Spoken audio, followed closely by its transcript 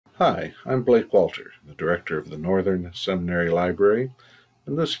Hi, I'm Blake Walter, the Director of the Northern Seminary Library,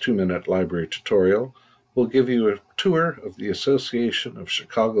 and this 2-minute library tutorial will give you a tour of the Association of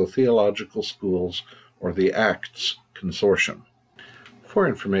Chicago Theological Schools, or the ACTS Consortium. For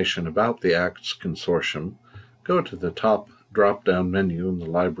information about the ACTS Consortium, go to the top drop-down menu in the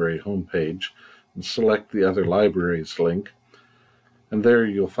library homepage and select the Other Libraries link, and there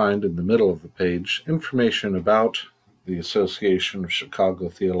you'll find in the middle of the page information about the Association of Chicago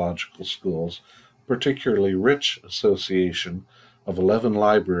Theological Schools, a particularly rich association of 11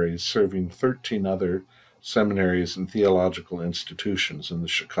 libraries serving 13 other seminaries and theological institutions in the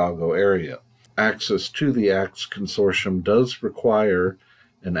Chicago area. Access to the ACTS Consortium does require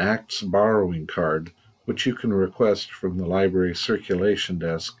an ACTS borrowing card, which you can request from the library circulation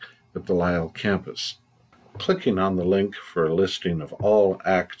desk at the Lisle campus. Clicking on the link for a listing of all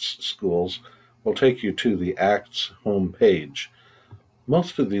ACTS schools will take you to the ACTS home page.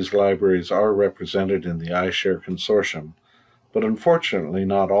 Most of these libraries are represented in the iShare Consortium, but unfortunately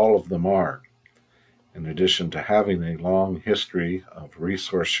not all of them are. In addition to having a long history of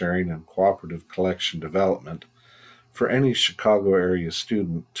resource sharing and cooperative collection development, for any Chicago area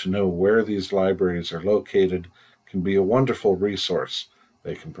student to know where these libraries are located can be a wonderful resource.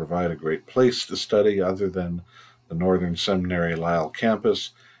 They can provide a great place to study other than the Northern Seminary Lisle campus,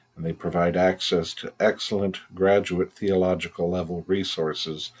 and they provide access to excellent graduate theological level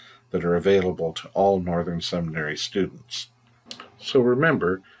resources that are available to all Northern Seminary students. So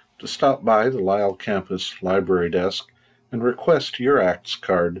remember to stop by the Lisle campus library desk and request your ACTS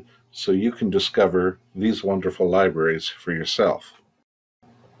card so you can discover these wonderful libraries for yourself.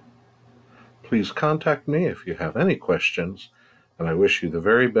 Please contact me if you have any questions, and I wish you the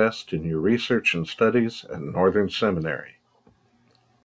very best in your research and studies at Northern Seminary.